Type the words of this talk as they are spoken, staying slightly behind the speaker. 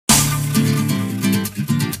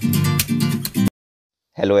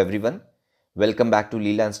Hello everyone, welcome back to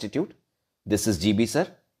Leela Institute. This is GB sir,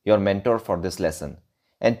 your mentor for this lesson.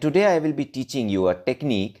 And today I will be teaching you a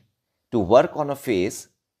technique to work on a face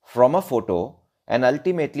from a photo and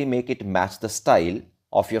ultimately make it match the style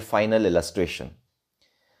of your final illustration.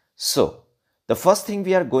 So, the first thing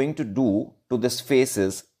we are going to do to this face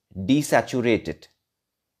is desaturate it.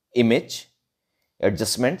 Image,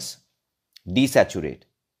 adjustments, desaturate.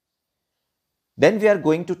 Then we are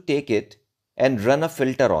going to take it and run a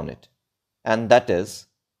filter on it, and that is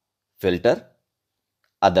filter,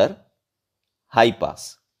 other, high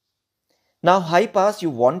pass. Now high pass, you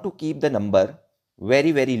want to keep the number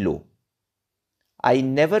very low. I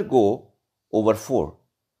never go over 4.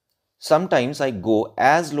 Sometimes I go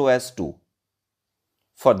as low as 2.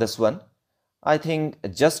 For this one, I think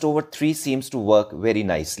just over 3 seems to work very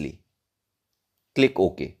nicely. Click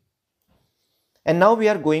OK. And now we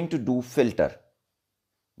are going to do filter,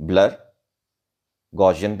 blur,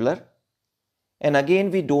 Gaussian blur, and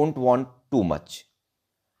again we don't want too much.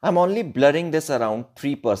 I'm only blurring this around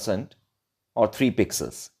 3% or 3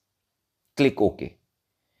 pixels. Click OK.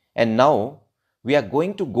 And now we are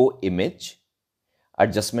going to go image,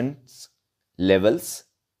 adjustments, levels.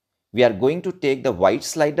 We are going to take the white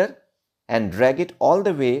slider and drag it all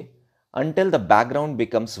the way until the background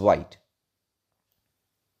becomes white.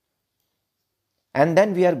 And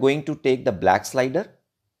then we are going to take the black slider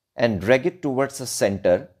and drag it towards the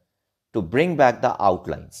center to bring back the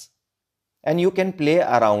outlines. And you can play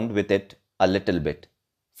around with it a little bit.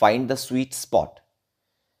 Find the sweet spot.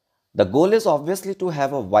 The goal is obviously to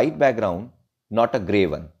have a white background, not a gray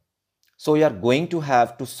one. So you are going to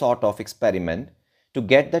have to sort of experiment to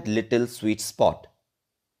get that little sweet spot.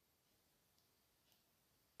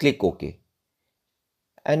 Click OK.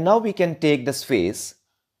 And now we can take this face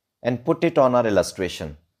and put it on our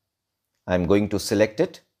illustration. I'm going to select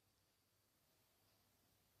it,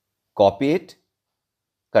 copy it,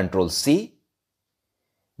 Ctrl C,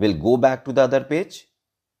 we'll go back to the other page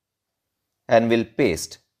and we'll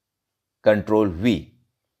paste, Ctrl V.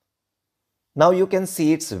 Now you can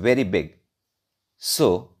see it's very big.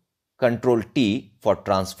 So Ctrl T for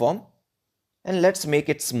transform, and let's make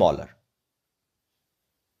it smaller.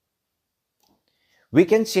 We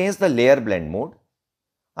can change the layer blend mode.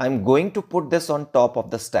 I'm going to put this on top of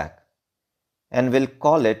the stack and we'll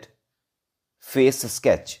call it face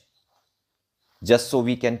sketch, just so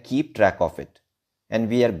we can keep track of it. And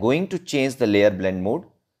we are going to change the layer blend mode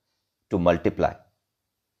to multiply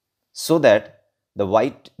so that the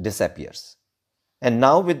white disappears. And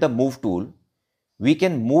now with the move tool, we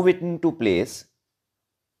can move it into place,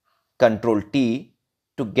 Ctrl T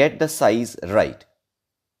to get the size right.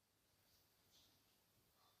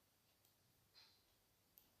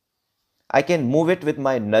 I can move it with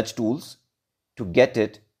my nudge tools to get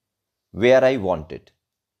it where I want it.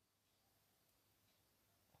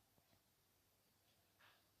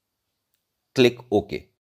 Click OK.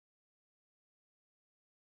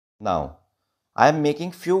 Now, I am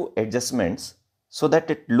making few adjustments so that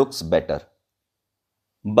it looks better.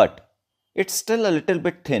 But it's still a little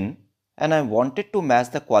bit thin and I want it to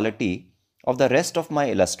match the quality of the rest of my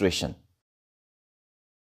illustration.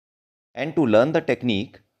 And to learn the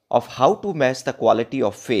technique of how to match the quality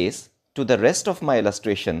of face to the rest of my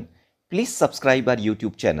illustration, please subscribe our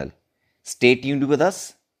YouTube channel. Stay tuned with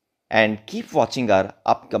us and keep watching our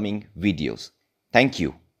upcoming videos. Thank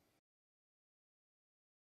you.